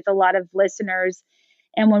relationship with a lot of listeners.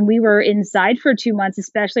 And when we were inside for 2 months,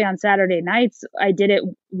 especially on Saturday nights, I did it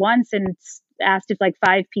once and asked if like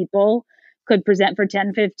 5 people could present for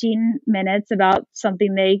 10, 15 minutes about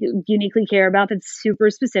something they uniquely care about that's super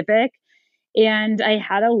specific. And I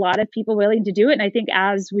had a lot of people willing to do it. And I think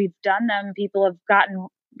as we've done them, people have gotten,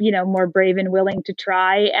 more brave and willing to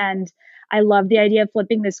try. And I love the idea of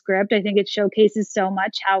flipping the script. I think it showcases so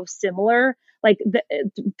much how similar, like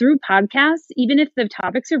through podcasts, even if the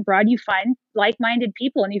topics are broad, you find like-minded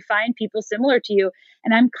people and you find people similar to you.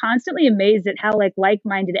 And I'm constantly amazed at how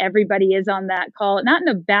like-minded everybody is on that call, not in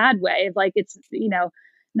a bad way of like it's,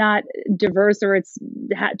 not diverse or it's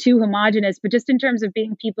too homogenous, but just in terms of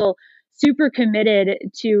being people super committed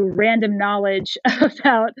to random knowledge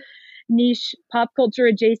about niche pop culture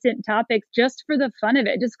adjacent topics just for the fun of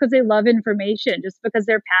it, just because they love information, just because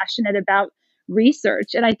they're passionate about research.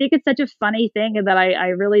 And I think it's such a funny thing that I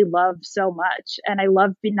really love so much. And I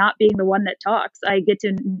love not being the one that talks. I get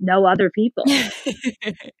to know other people.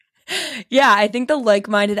 Yeah, I think the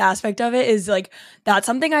like-minded aspect of it is like, that's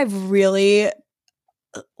something I've really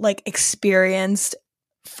like experienced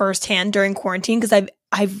firsthand during quarantine, because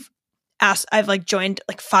I've like joined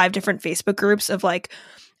like 5 different Facebook groups of like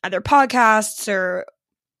either podcasts or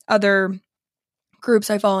other groups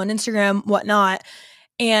I follow on Instagram, whatnot.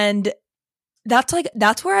 And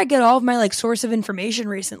that's where I get all of my like source of information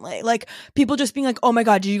recently. Like people just being like, oh my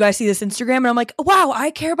God, did you guys see this Instagram? And I'm like, wow, I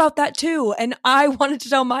care about that too. And I wanted to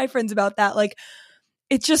tell my friends about that. Like,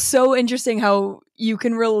 it's just so interesting how you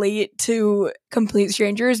can relate to complete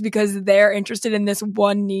strangers because they're interested in this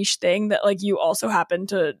one niche thing that like you also happen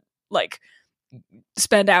to like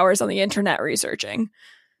spend hours on the internet researching.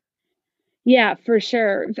 Yeah, for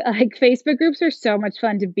sure. Like Facebook groups are so much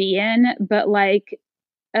fun to be in, but like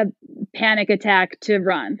a panic attack to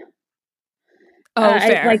run. Oh,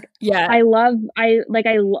 fair. Yeah.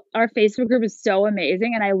 Our Facebook group is so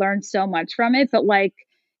amazing and I learned so much from it, but like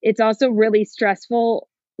it's also really stressful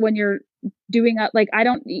when you're doing like I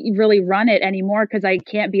don't really run it anymore because I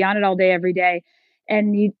can't be on it all day every day.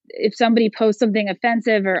 And if somebody posts something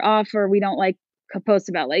offensive or off, or we don't like post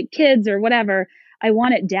about like kids or whatever, I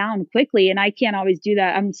want it down quickly and I can't always do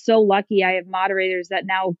that. I'm so lucky I have moderators that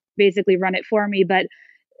now basically run it for me, but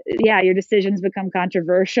yeah, your decisions become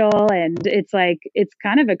controversial and it's like it's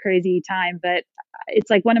kind of a crazy time, but it's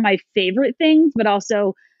like one of my favorite things, but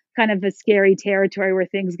also kind of a scary territory where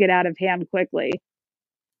things get out of hand quickly.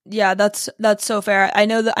 Yeah, that's so fair. I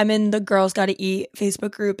know that I'm in the Girls Gotta Eat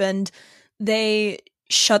Facebook group and they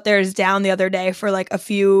shut theirs down the other day for like a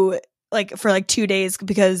few like for like 2 days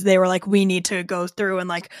because they were like, we need to go through and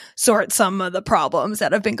like sort some of the problems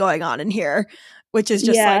that have been going on in here, which is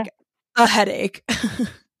just Yeah. like a headache.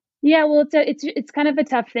 Yeah, well, it's kind of a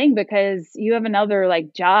tough thing because you have another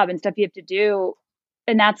like job and stuff you have to do,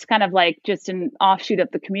 and that's kind of like just an offshoot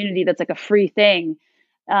of the community that's like a free thing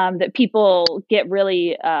that people get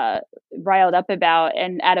really riled up about.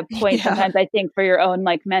 And at a point, Yeah. sometimes I think for your own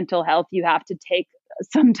like mental health, you have to take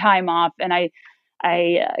some time off, and I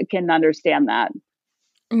can understand that.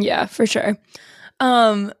 Yeah, for sure.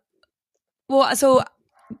 Um, well, so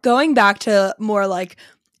going back to more like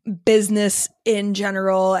business in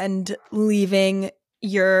general and leaving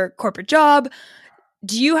your corporate job,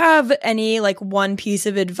 do you have any like one piece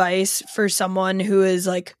of advice for someone who is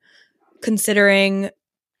like considering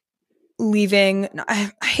leaving?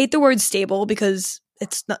 I hate the word stable because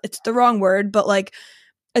it's the wrong word, but like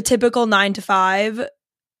a typical 9 to 5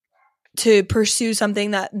 to pursue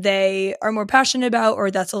something that they are more passionate about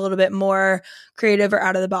or that's a little bit more creative or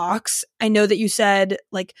out of the box. I know that you said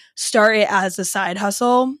like start it as a side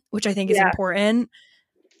hustle, which I think is Yeah. important.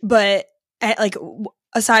 But like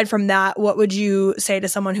aside from that, what would you say to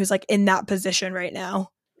someone who's like in that position right now?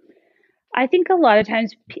 I think a lot of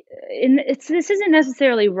times, this isn't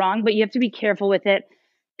necessarily wrong, but you have to be careful with it.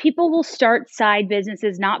 People will start side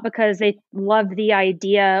businesses not because they love the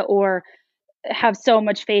idea or have so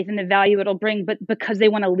much faith in the value it'll bring, but because they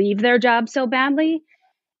want to leave their job so badly.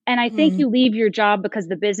 And I think Mm, you leave your job because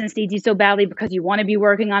the business needs you so badly because you want to be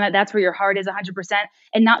working on it. That's where your heart is 100%,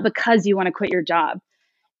 and not because you want to quit your job.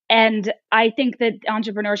 And I think that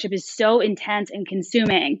entrepreneurship is so intense and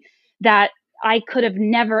consuming that I could have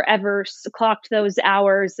never, ever clocked those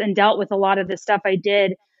hours and dealt with a lot of the stuff I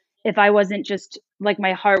did if I wasn't just like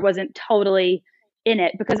my heart wasn't totally in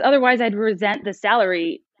it, because otherwise I'd resent the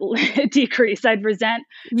salary decrease. I'd resent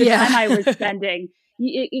the time I was yeah. spending.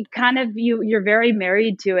 It kind of, you're very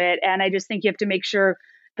married to it. And I just think you have to make sure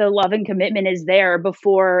the love and commitment is there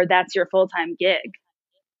before that's your full-time gig.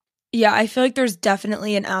 Yeah, I feel like there's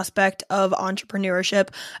definitely an aspect of entrepreneurship,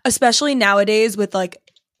 especially nowadays with like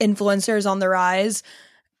influencers on the rise.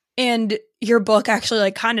 And your book actually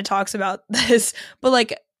like kind of talks about this, but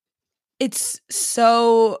like it's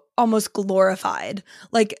so almost glorified,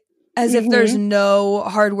 like as if there's Hmm. no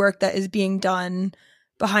hard work that is being done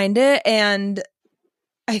behind it. And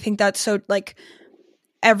I think that's so like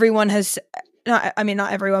everyone has not, I mean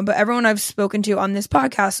not everyone, but everyone I've spoken to on this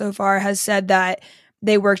podcast so far has said that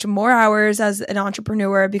they worked more hours as an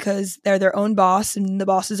entrepreneur because they're their own boss and the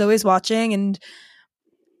boss is always watching. And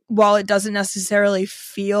while it doesn't necessarily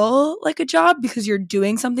feel like a job because you're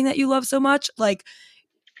doing something that you love so much, like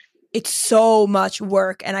it's so much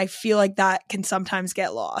work, and I feel like that can sometimes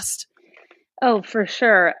get lost. Oh, for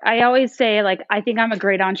sure. I always say, like, I think I'm a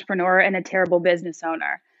great entrepreneur and a terrible business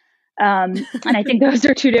owner. And I think those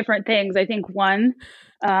are two different things. I think one,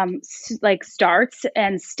 like, starts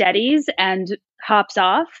and steadies and hops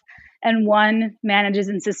off, and one manages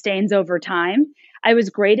and sustains over time. I was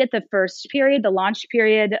great at the first period, the launch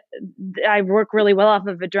period. I work really well off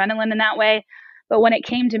of adrenaline in that way. But when it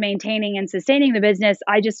came to maintaining and sustaining the business,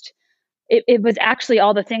 it was actually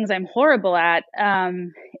all the things I'm horrible at.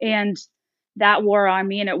 And that wore on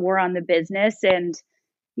me and it wore on the business. And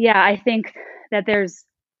yeah, I think that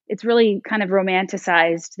it's really kind of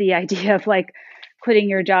romanticized, the idea of like quitting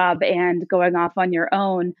your job and going off on your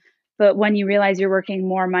own. But when you realize you're working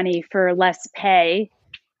more money for less pay,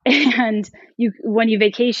 and when you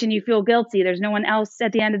vacation, you feel guilty. There's no one else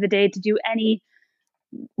at the end of the day to do any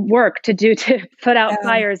work to put out Yeah.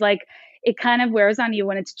 fires. Like, it kind of wears on you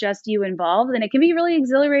when it's just you involved, and it can be really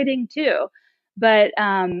exhilarating too. But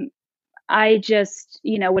I just,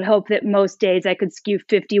 would hope that most days I could skew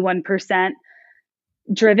 51%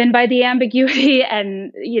 driven by the ambiguity.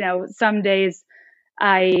 And, some days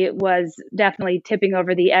I was definitely tipping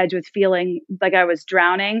over the edge with feeling like I was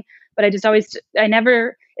drowning. But I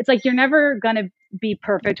never, it's like you're never going to be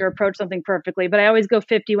perfect or approach something perfectly. But I always go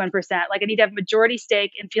 51%. Like, I need to have majority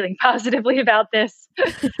stake in feeling positively about this.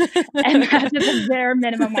 And that's at the bare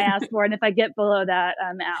minimum I ask for. And if I get below that,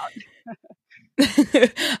 I'm out.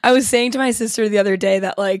 I was saying to my sister the other day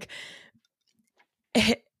that like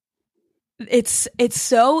it's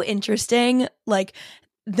so interesting, like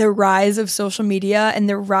the rise of social media and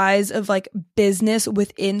the rise of like business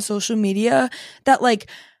within social media, that like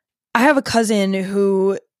I have a cousin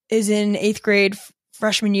who is in 8th grade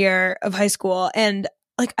freshman year of high school, and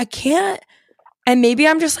like I can't, and maybe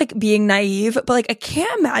I'm just like being naive, but like I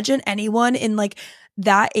can't imagine anyone in like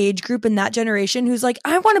that age group and that generation who's like,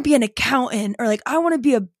 I want to be an accountant or like I want to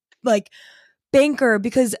be a like banker,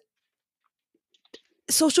 because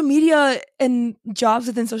social media and jobs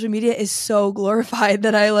within social media is so glorified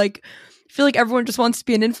that I like feel like everyone just wants to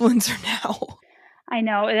be an influencer now. I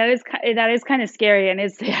know that is kind of scary, and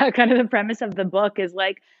it's kind of the premise of the book is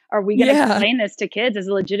like, are we going to Yeah. explain this to kids as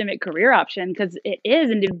a legitimate career option? Because it is,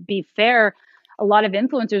 and to be fair, a lot of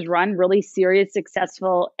influencers run really serious,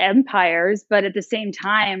 successful empires, but at the same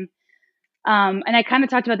time, and I kind of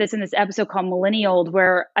talked about this in this episode called Millennial,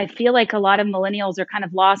 where I feel like a lot of millennials are kind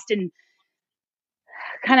of lost in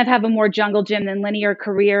kind of have a more jungle gym than linear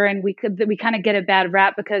career, and we kind of get a bad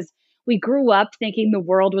rap because we grew up thinking the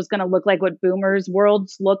world was going to look like what boomers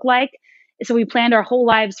worlds look like, so we planned our whole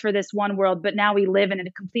lives for this one world, but now we live in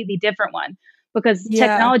a completely different one because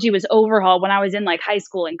technology was overhauled when I was in like high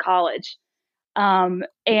school and college. And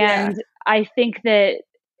I think that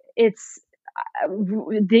it's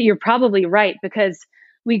that you're probably right, because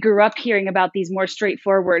we grew up hearing about these more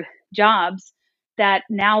straightforward jobs that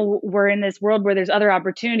now we're in this world where there's other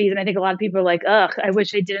opportunities. And I think a lot of people are like, ugh, I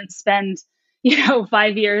wish I didn't spend,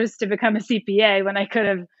 5 years to become a CPA when I could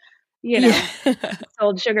have,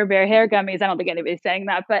 sold Sugar Bear hair gummies. I don't think anybody's saying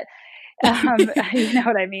that, but you know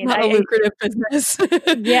what I mean? Not a lucrative business.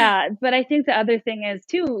 Yeah. But I think the other thing is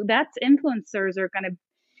too, that's influencers are going to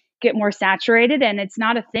get more saturated, and it's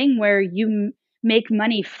not a thing where you make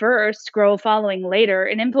money first, grow a following later.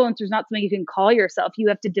 An influencer is not something you can call yourself. You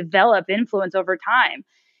have to develop influence over time,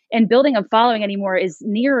 and building a following anymore is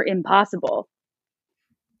near impossible.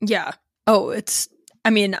 Yeah. Oh,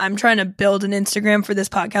 I'm trying to build an Instagram for this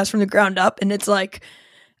podcast from the ground up, and it's like,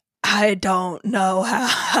 I don't know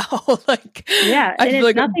how. Like, yeah, I and feel it's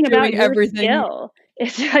like nothing I'm doing about your everything. skill.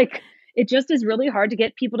 It's like, it just is really hard to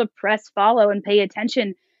get people to press follow and pay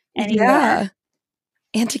attention anymore. Yeah.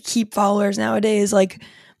 And to keep followers nowadays, like,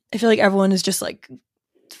 I feel like everyone is just like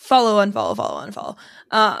follow, unfollow.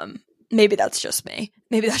 Maybe that's just me.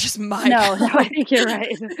 Maybe that's just my No, I think you're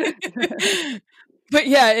right. But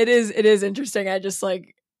yeah, it is interesting. I just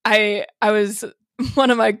like I was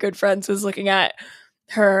one of my good friends was looking at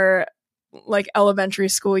her like elementary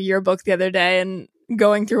school yearbook the other day and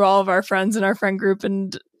going through all of our friends in our friend group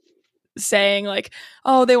and saying like,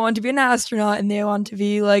 oh, they want to be an astronaut and they want to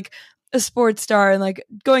be like a sports star, and like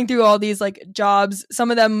going through all these like jobs,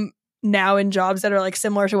 some of them now in jobs that are like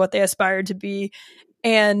similar to what they aspired to be.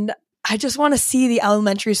 And I just want to see the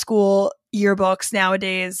elementary school yearbooks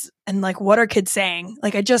nowadays and like, what are kids saying?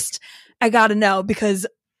 Like, I gotta know, because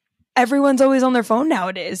everyone's always on their phone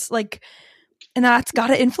nowadays. Like, and that's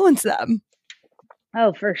gotta influence them.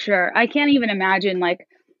 Oh, for sure. I can't even imagine like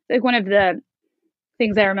one of the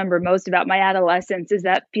things I remember most about my adolescence is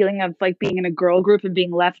that feeling of like being in a girl group and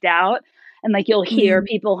being left out, and like you'll hear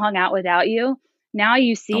people hung out without you. Now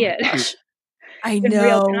you see it I in know.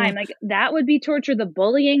 real time. Like that would be torture. The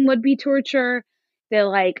bullying would be torture. That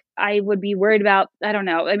like I would be worried about. I don't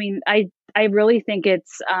know. I mean, I really think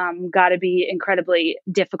it's got to be incredibly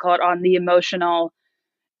difficult on the emotional,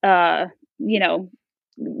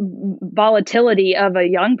 volatility of a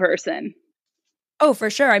young person. Oh, for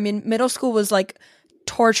sure. I mean, middle school was like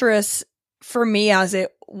torturous for me as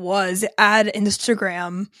it was. Add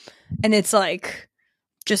Instagram, and it's like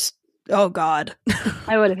just, oh God.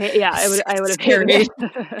 I would have I would have hated it.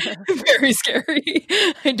 Very scary.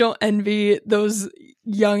 I don't envy those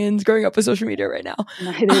youngins growing up with social media right now.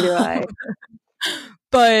 Neither do I.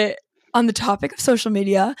 But on the topic of social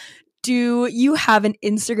media, do you have an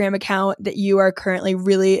Instagram account that you are currently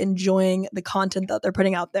really enjoying the content that they're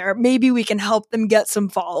putting out there? Maybe we can help them get some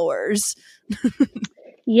followers.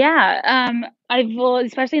 Yeah.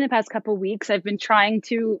 Especially in the past couple of weeks, I've been trying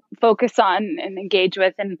to focus on and engage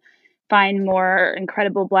with and find more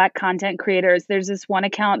incredible Black content creators. There's this one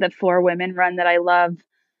account that 4 women run that I love.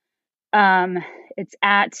 It's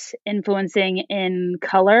at Influencing in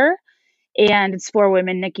Color, and it's 4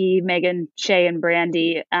 women, Nikki, Megan, Shay, and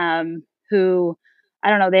Brandy, who, I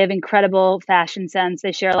don't know, they have incredible fashion sense.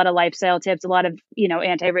 They share a lot of lifestyle tips, a lot of,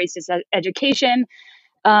 anti-racist education.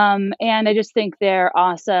 And I just think they're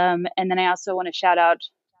awesome. And then I also want to shout out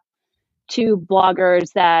 2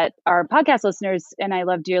 bloggers that are podcast listeners and I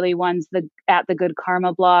love dearly. One's at the Good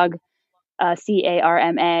Karma blog,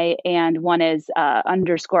 CARMA, and one is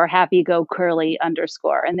 _happy_go_curly_. And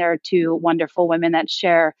there are 2 wonderful women that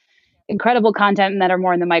share incredible content and that are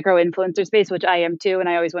more in the micro influencer space, which I am too. And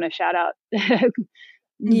I always want to shout out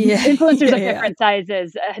influencers of different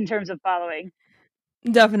sizes in terms of following.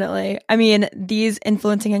 Definitely. I mean, these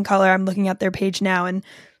Influencing in Color, I'm looking at their page now, and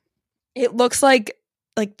it looks like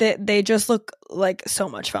they just look like so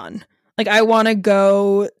much fun. Like, I want to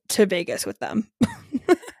go to Vegas with them.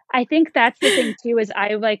 I think that's the thing too, is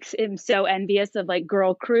I like am so envious of like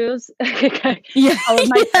girl crews. Yeah. All of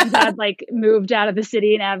my friends Yeah. had like moved out of the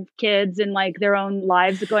city and have kids and like their own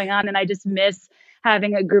lives going on. And I just miss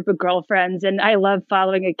having a group of girlfriends. And I love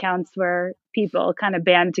following accounts where people kind of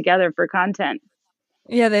band together for content.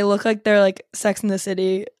 Yeah, they look like they're like Sex in the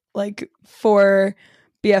City, like four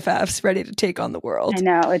BFFs ready to take on the I world.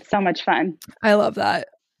 know, it's so much fun. I love that.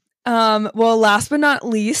 Well, last but not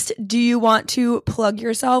least, do you want to plug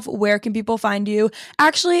yourself? Where can people find you?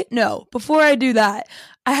 Actually, no. Before I do that,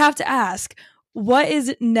 I have to ask, what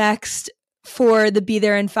is next for the Be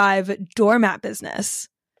There in 5 doormat business?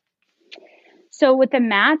 So with the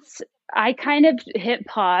mats, I kind of hit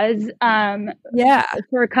pause Yeah.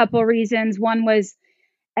 for a couple reasons. One was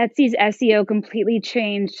Etsy's SEO completely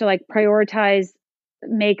changed to like prioritize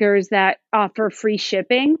makers that offer free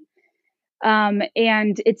shipping.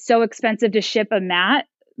 And it's so expensive to ship a mat.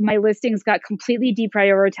 My listings got completely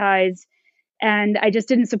deprioritized, and I just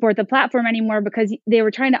didn't support the platform anymore because they were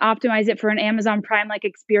trying to optimize it for an Amazon Prime like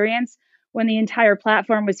experience when the entire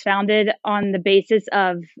platform was founded on the basis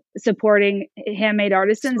of supporting handmade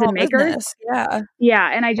artisans and Small makers. business. Yeah. Yeah,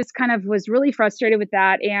 and I just kind of was really frustrated with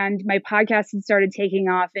that, and my podcast had started taking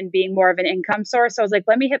off and being more of an income source. So I was like,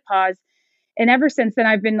 let me hit pause. And ever since then,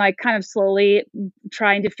 I've been like kind of slowly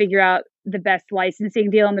trying to figure out the best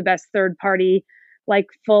licensing deal and the best third party, like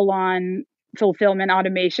full on fulfillment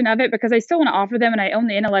automation of it, because I still want to offer them and I own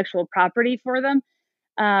the intellectual property for them.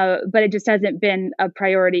 But it just hasn't been a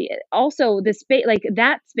priority. Also, the space, like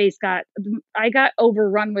that space I got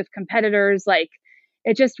overrun with competitors. Like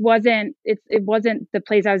it just wasn't, it wasn't the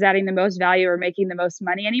place I was adding the most value or making the most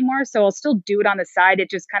money anymore. So I'll still do it on the side.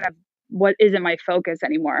 It just kind of what isn't my focus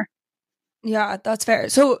anymore. Yeah, that's fair.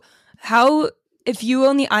 So if you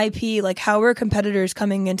own the IP, like how are competitors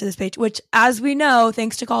coming into this page? Which, as we know,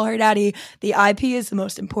 thanks to Call Her Daddy, the IP is the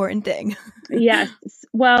most important thing. Yes.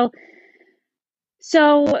 Well,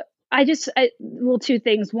 so well, two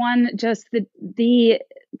things. One, just the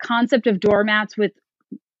concept of doormats with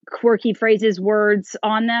quirky phrases, words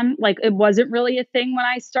on them. Like it wasn't really a thing when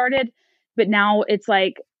I started, but now it's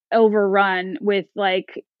like overrun with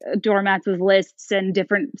like doormats with lists and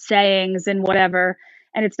different sayings and whatever.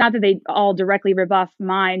 And it's not that they all directly rip off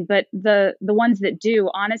mine, but the ones that do,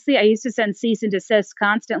 honestly, I used to send cease and desist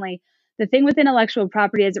constantly. The thing with intellectual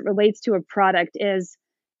property as it relates to a product is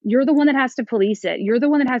you're the one that has to police it. You're the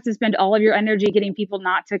one that has to spend all of your energy getting people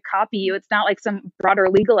not to copy you. It's not like some broader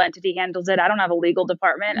legal entity handles it. I don't have a legal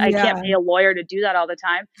department. I can't pay a lawyer to do that all the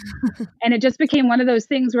time. And it just became one of those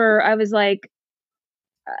things where I was like,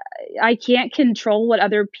 I can't control what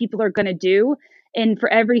other people are going to do. And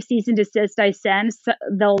for every cease and desist I send,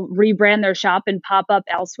 they'll rebrand their shop and pop up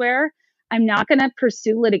elsewhere. I'm not going to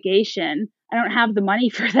pursue litigation. I don't have the money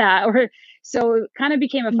for that. Or so it kind of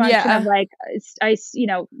became a function of like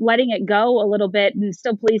letting it go a little bit and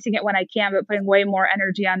still policing it when I can, but putting way more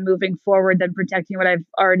energy on moving forward than protecting what I've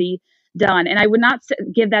already done. And I would not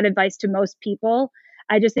give that advice to most people.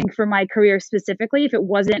 I just think for my career specifically, if it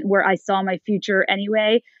wasn't where I saw my future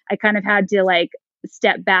anyway, I kind of had to like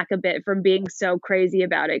step back a bit from being so crazy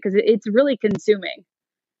about it because it's really consuming.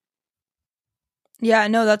 Yeah,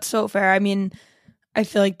 no, that's so fair. I mean, I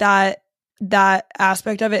feel like that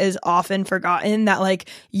aspect of it is often forgotten, that like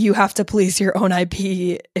you have to police your own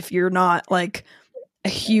IP if you're not like a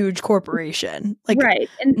huge corporation. Like right.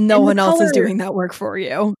 And no one else is doing that work for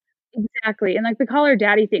you. Exactly. And like the Call Her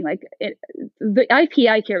Daddy thing, like the IP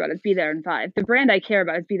I care about is Be There in 5. The brand I care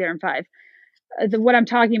about is Be There in 5. What I'm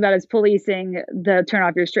talking about is policing the turn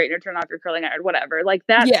off your straightener, turn off your curling iron, whatever. Like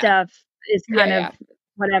that stuff is kind of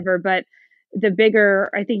whatever. But the bigger,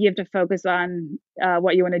 I think you have to focus on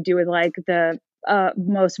what you want to do with like the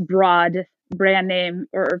most broad brand name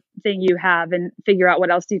or thing you have and figure out what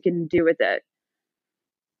else you can do with it.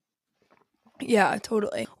 Yeah,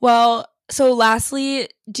 totally. Well, so lastly,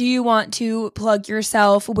 do you want to plug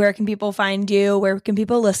yourself? Where can people find you? Where can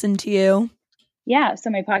people listen to you? Yeah, so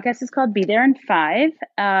my podcast is called Be There in 5.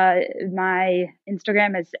 My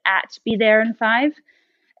Instagram is at Be There in 5,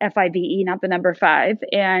 FIVE, not the number 5.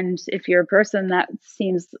 And if you're a person that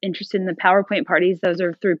seems interested in the PowerPoint parties, those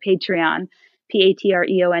are through Patreon,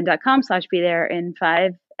 patreon.com/Be There in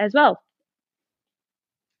 5 as well.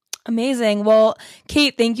 Amazing. Well,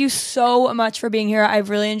 Kate, thank you so much for being here. I've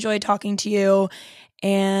really enjoyed talking to you.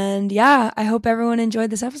 And yeah, I hope everyone enjoyed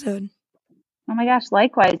this episode. Oh my gosh,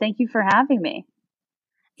 likewise. Thank you for having me.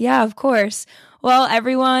 Yeah, of course. Well,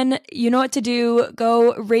 everyone, you know what to do.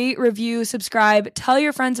 Go rate, review, subscribe, tell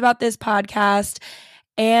your friends about this podcast.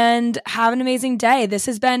 and have an amazing day. This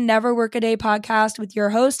has been Never Work a Day podcast with your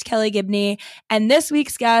host, Kelly Gibney, and this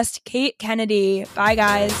week's guest, Kate Kennedy. Bye,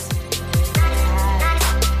 guys.